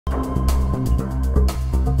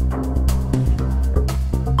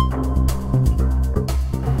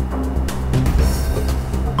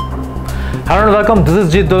Hello and welcome, this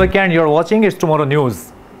is Jit and you're watching It's Tomorrow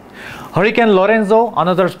News. Hurricane Lorenzo,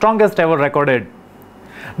 another strongest ever recorded.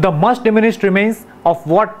 The much diminished remains of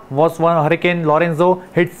what was one Hurricane Lorenzo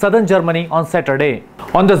hit southern Germany on Saturday.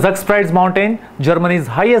 On the Zugspitze Mountain, Germany's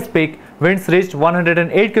highest peak, winds reached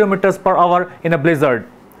 108 km per hour in a blizzard.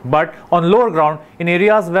 But on lower ground, in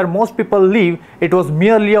areas where most people live, it was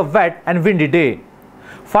merely a wet and windy day.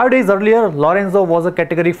 5 days earlier, Lorenzo was a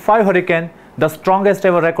Category 5 hurricane, the strongest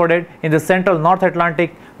ever recorded in the central North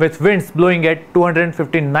Atlantic, with winds blowing at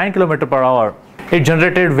 259 km per hour. It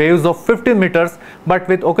generated waves of 15 meters, but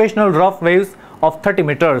with occasional rough waves of 30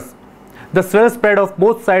 meters. The swell spread off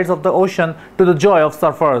both sides of the ocean to the joy of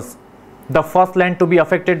surfers. The first land to be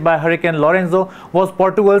affected by Hurricane Lorenzo was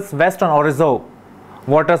Portugal's western Orizon.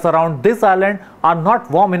 Waters around this island are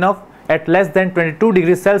not warm enough at less than 22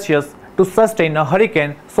 degrees Celsius to sustain a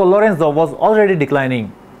hurricane, so Lorenzo was already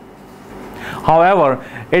declining. However,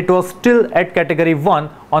 it was still at Category 1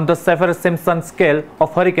 on the Saffir-Simpson scale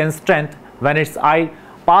of hurricane strength when its eye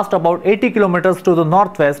passed about 80 km to the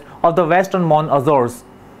northwest of the western Mon Azores.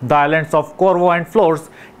 The islands of Corvo and Flores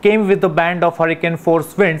came with a band of hurricane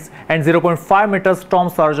force winds and 0.5 meter storm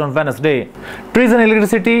surge on Wednesday. Trees and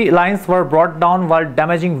electricity lines were brought down while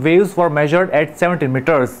damaging waves were measured at 17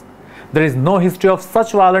 meters. There is no history of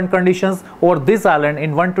such violent conditions over this island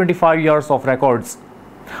in 125 years of records.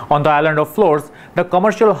 On the island of Flores, the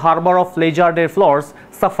commercial harbour of Lejar de Flores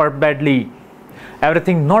suffered badly.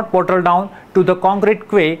 Everything not bottled down to the concrete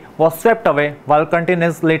quay was swept away while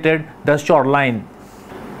containers littered the shoreline.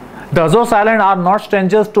 The Azores Islands are not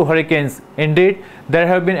strangers to hurricanes. Indeed, there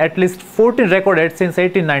have been at least 14 recorded since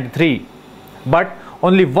 1893. But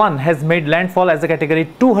only one has made landfall as a Category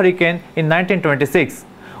 2 hurricane in 1926,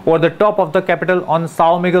 over the top of the capital on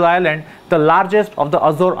São Miguel Island, the largest of the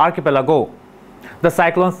Azores archipelago. The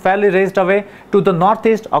cyclone fairly raced away to the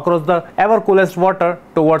northeast across the ever-coolest water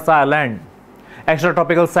towards Ireland.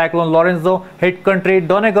 Extratropical cyclone Lorenzo hit country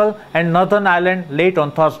Donegal and Northern Ireland late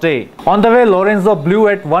on Thursday. On the way, Lorenzo blew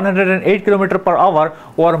at 108 km per hour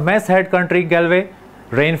over Mess Head country Galway.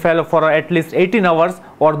 Rain fell for at least 18 hours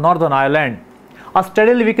over Northern Ireland. A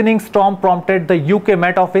steadily weakening storm prompted the UK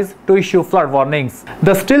Met Office to issue flood warnings.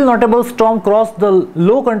 The still notable storm crossed the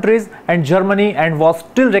Low Countries and Germany and was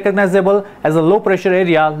still recognizable as a low pressure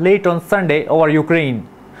area late on Sunday over Ukraine.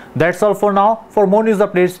 That's all for now. For more news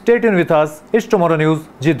updates, stay tuned with us. It's Tomorrow News,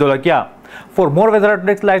 Jit. For more weather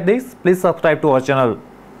updates like this, please subscribe to our channel.